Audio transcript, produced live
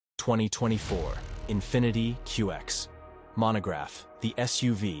2024 Infiniti QX Monograph, the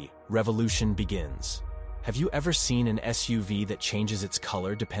SUV revolution begins. Have you ever seen an SUV that changes its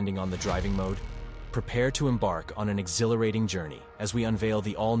color depending on the driving mode? Prepare to embark on an exhilarating journey as we unveil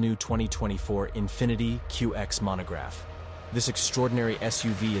the all-new 2024 Infiniti QX Monograph. This extraordinary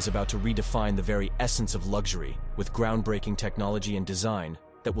SUV is about to redefine the very essence of luxury with groundbreaking technology and design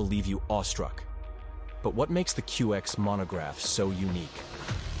that will leave you awestruck. But what makes the QX Monograph so unique?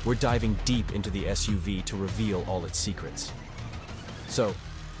 We're diving deep into the SUV to reveal all its secrets. So,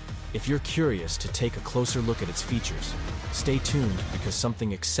 if you're curious to take a closer look at its features, stay tuned because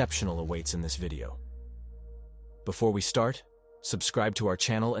something exceptional awaits in this video. Before we start, subscribe to our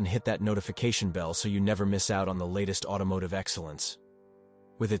channel and hit that notification bell so you never miss out on the latest automotive excellence.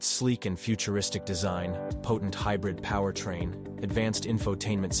 With its sleek and futuristic design, potent hybrid powertrain, advanced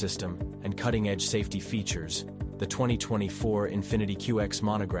infotainment system, and cutting-edge safety features, the 2024 Infiniti QX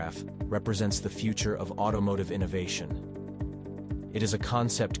Monograph represents the future of automotive innovation. It is a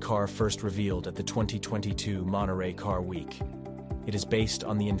concept car first revealed at the 2022 Monterey Car Week. It is based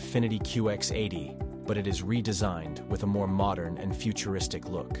on the Infiniti QX80, but it is redesigned with a more modern and futuristic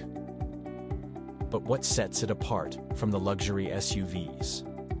look. But what sets it apart from the luxury SUVs?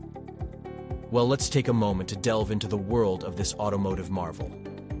 Well, let's take a moment to delve into the world of this automotive marvel.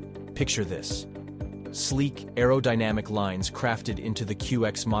 Picture this: sleek, aerodynamic lines crafted into the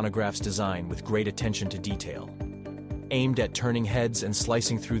QX Monograph's design with great attention to detail, aimed at turning heads and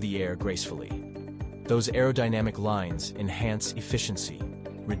slicing through the air gracefully. Those aerodynamic lines enhance efficiency,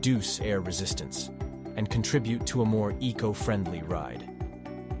 reduce air resistance, and contribute to a more eco-friendly ride.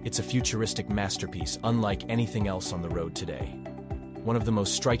 It's a futuristic masterpiece unlike anything else on the road today. One of the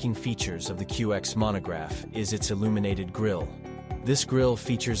most striking features of the QX Monograph is its illuminated grille. This grille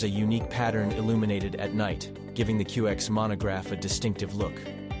features a unique pattern illuminated at night, giving the QX Monograph a distinctive look.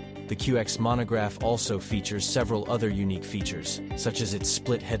 The QX Monograph also features several other unique features, such as its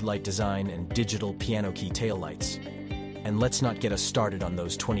split headlight design and digital piano key taillights. And let's not get us started on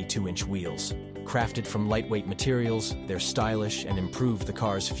those 22-inch wheels. Crafted from lightweight materials, they're stylish and improve the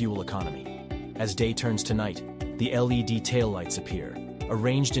car's fuel economy. As day turns to night, the LED taillights appear,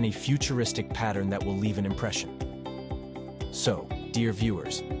 arranged in a futuristic pattern that will leave an impression. So, dear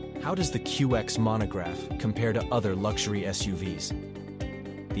viewers, how does the QX Monograph compare to other luxury SUVs?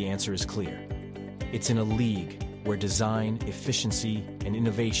 The answer is clear. It's in a league where design, efficiency, and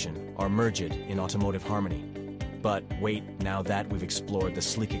innovation are merged in automotive harmony. But wait, now that we've explored the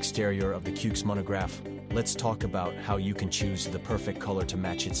sleek exterior of the QX Monograph, let's talk about how you can choose the perfect color to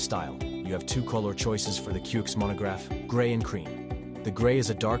match its style. You have two color choices for the QX Monograph: gray and cream. The gray is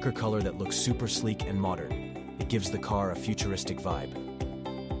a darker color that looks super sleek and modern. It gives the car a futuristic vibe.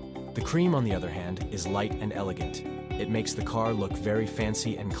 The cream, on the other hand, is light and elegant. It makes the car look very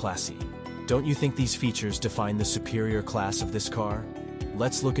fancy and classy. Don't you think these features define the superior class of this car?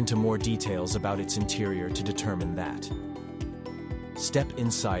 Let's look into more details about its interior to determine that. Step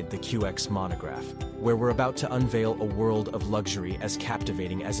inside the QX Monograph, where we're about to unveil a world of luxury as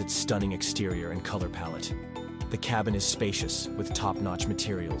captivating as its stunning exterior and color palette. The cabin is spacious, with top-notch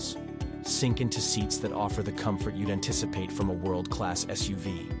materials. Sink into seats that offer the comfort you'd anticipate from a world-class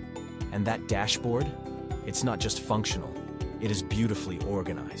SUV. And that dashboard? It's not just functional, it is beautifully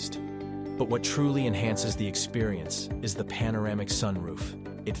organized. But what truly enhances the experience is the panoramic sunroof.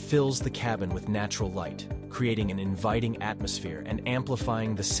 It fills the cabin with natural light, creating an inviting atmosphere and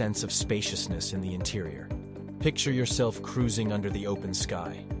amplifying the sense of spaciousness in the interior. Picture yourself cruising under the open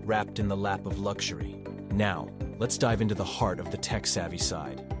sky, wrapped in the lap of luxury. Now, let's dive into the heart of the tech-savvy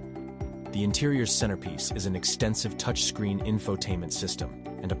side. The interior's centerpiece is an extensive touchscreen infotainment system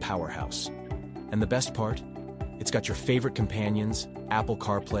and a powerhouse. And the best part? It's got your favorite companions, Apple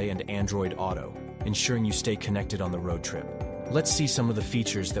CarPlay and Android Auto, ensuring you stay connected on the road trip. Let's see some of the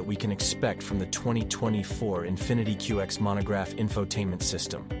features that we can expect from the 2024 Infiniti QX Monograph infotainment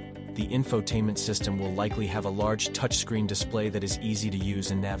system. The infotainment system will likely have a large touchscreen display that is easy to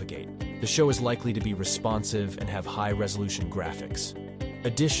use and navigate. The show is likely to be responsive and have high-resolution graphics.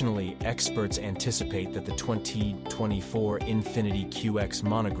 Additionally, experts anticipate that the 2024 Infiniti QX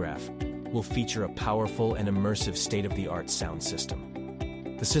Monograph will feature a powerful and immersive state-of-the-art sound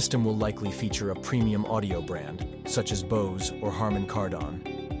system. The system will likely feature a premium audio brand, such as Bose or Harman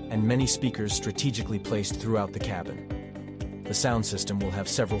Kardon, and many speakers strategically placed throughout the cabin. The sound system will have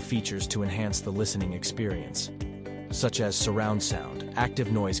several features to enhance the listening experience, such as surround sound,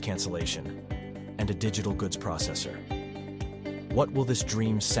 active noise cancellation, and a digital goods processor. What will this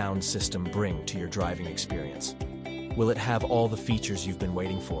dream sound system bring to your driving experience? Will it have all the features you've been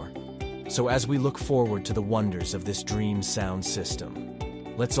waiting for? So as we look forward to the wonders of this dream sound system,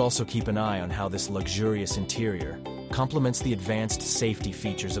 Let's also keep an eye on how this luxurious interior complements the advanced safety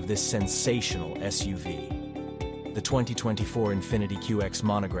features of this sensational SUV. The 2024 Infiniti QX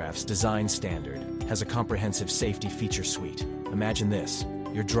Monograph's design standard has a comprehensive safety feature suite. Imagine this,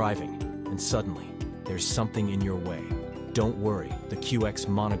 you're driving, and suddenly, there's something in your way. Don't worry, the QX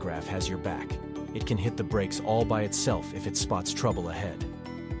Monograph has your back. It can hit the brakes all by itself if it spots trouble ahead.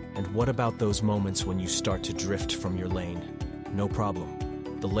 And what about those moments when you start to drift from your lane? No problem.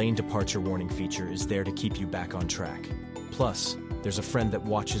 The lane departure warning feature is there to keep you back on track. Plus, there's a friend that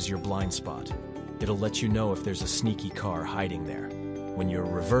watches your blind spot. It'll let you know if there's a sneaky car hiding there. When you're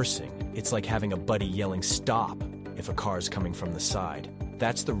reversing, it's like having a buddy yelling "stop" if a car's coming from the side.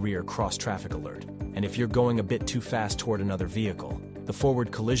 That's the rear cross-traffic alert. And if you're going a bit too fast toward another vehicle, the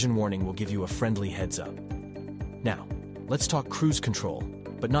forward collision warning will give you a friendly heads up. Now, let's talk cruise control,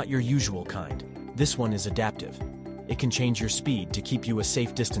 but not your usual kind. This one is adaptive. It can change your speed to keep you a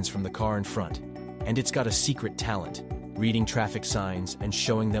safe distance from the car in front. And it's got a secret talent, reading traffic signs and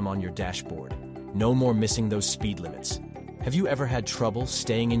showing them on your dashboard. No more missing those speed limits. Have you ever had trouble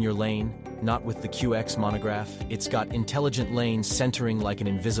staying in your lane? Not with the QX Monograph. It's got intelligent lanes centering like an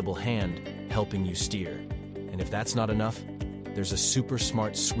invisible hand, helping you steer. And if that's not enough, there's a super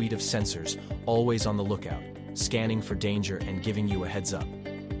smart suite of sensors always on the lookout, scanning for danger and giving you a heads up.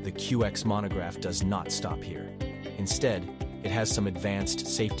 The QX Monograph does not stop here. Instead, it has some advanced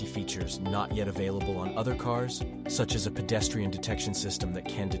safety features not yet available on other cars, such as a pedestrian detection system that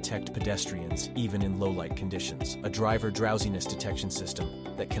can detect pedestrians even in low-light conditions, a driver drowsiness detection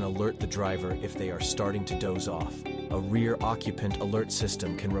system that can alert the driver if they are starting to doze off. A rear occupant alert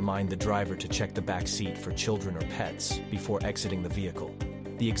system can remind the driver to check the back seat for children or pets before exiting the vehicle.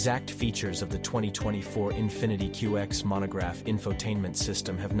 The exact features of the 2024 Infiniti QX Monograph infotainment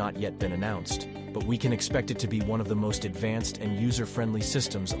system have not yet been announced, but we can expect it to be one of the most advanced and user-friendly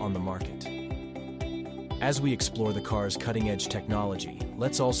systems on the market. As we explore the car's cutting-edge technology,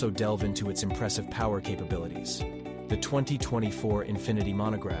 let's also delve into its impressive power capabilities. The 2024 Infiniti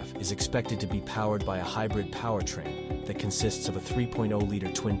Monograph is expected to be powered by a hybrid powertrain that consists of a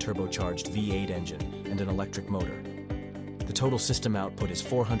 3.0-liter twin-turbocharged V8 engine and an electric motor. The total system output is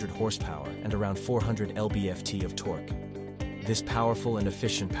 400 horsepower and around 400 lb-ft of torque. This powerful and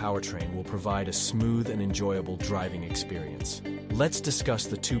efficient powertrain will provide a smooth and enjoyable driving experience. Let's discuss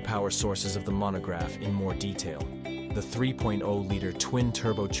the two power sources of the Monograph in more detail. The 3.0-liter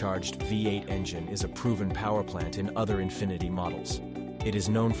twin-turbocharged V8 engine is a proven power plant in other Infiniti models. It is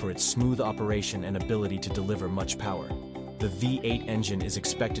known for its smooth operation and ability to deliver much power. The V8 engine is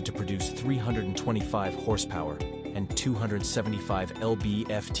expected to produce 325 horsepower and 275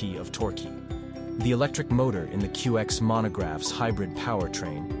 lb-ft of torque. The electric motor in the QX Monograph's hybrid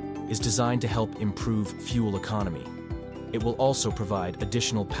powertrain is designed to help improve fuel economy. It will also provide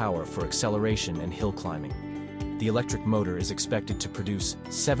additional power for acceleration and hill climbing. The electric motor is expected to produce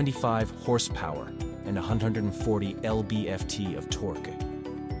 75 horsepower and 140 lb-ft of torque.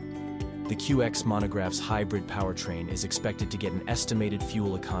 The QX Monograph's hybrid powertrain is expected to get an estimated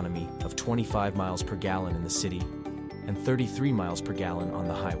fuel economy of 25 miles per gallon in the city and 33 miles per gallon on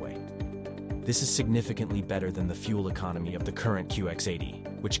the highway. This is significantly better than the fuel economy of the current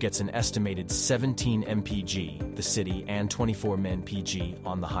QX80, which gets an estimated 17 mpg the city and 24 mpg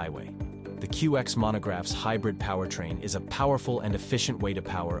on the highway. The QX Monograph's hybrid powertrain is a powerful and efficient way to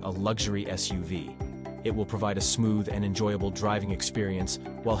power a luxury SUV. It will provide a smooth and enjoyable driving experience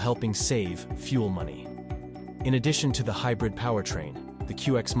while helping save fuel money. In addition to the hybrid powertrain, the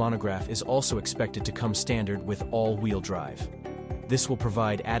QX Monograph is also expected to come standard with all-wheel drive. This will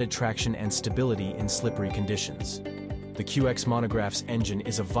provide added traction and stability in slippery conditions. The QX Monograph's engine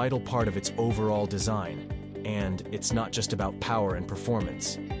is a vital part of its overall design, and it's not just about power and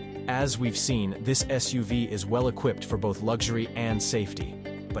performance. As we've seen, this SUV is well equipped for both luxury and safety.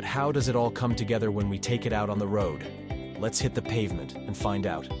 But how does it all come together when we take it out on the road? Let's hit the pavement and find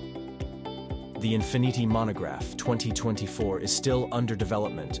out. The Infiniti Monograph 2024 is still under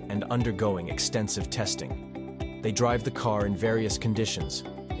development and undergoing extensive testing. They drive the car in various conditions,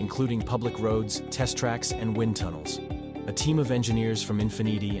 including public roads, test tracks, and wind tunnels. A team of engineers from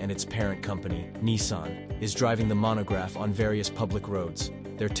Infiniti and its parent company, Nissan, is driving the Monograph on various public roads.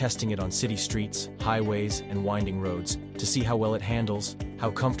 They're testing it on city streets, highways, and winding roads to see how well it handles,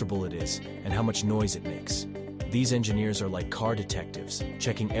 how comfortable it is, and how much noise it makes. These engineers are like car detectives,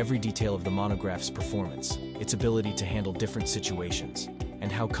 checking every detail of the Monograph's performance, its ability to handle different situations,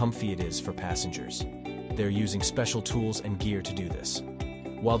 and how comfy it is for passengers. They're using special tools and gear to do this.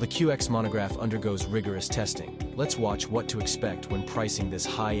 While the QX Monograph undergoes rigorous testing, let's watch what to expect when pricing this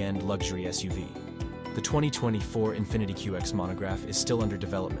high-end luxury SUV. The 2024 Infiniti QX Monograph is still under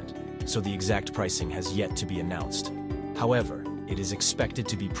development, so the exact pricing has yet to be announced. However, it is expected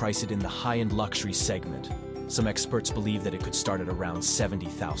to be priced in the high-end luxury segment. Some experts believe that it could start at around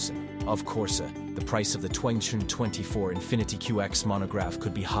 $70,000. Of course, the price of the 2024 Infiniti QX Monograph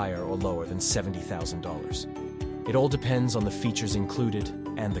could be higher or lower than $70,000. It all depends on the features included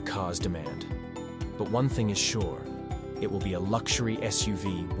and the car's demand. But one thing is sure, it will be a luxury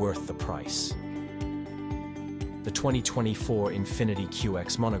SUV worth the price. The 2024 Infiniti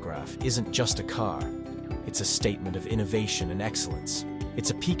QX Monograph isn't just a car, it's a statement of innovation and excellence.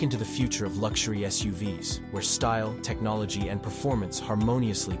 It's a peek into the future of luxury SUVs, where style, technology, and performance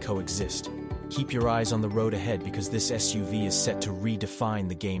harmoniously coexist. Keep your eyes on the road ahead because this SUV is set to redefine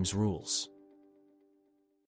the game's rules.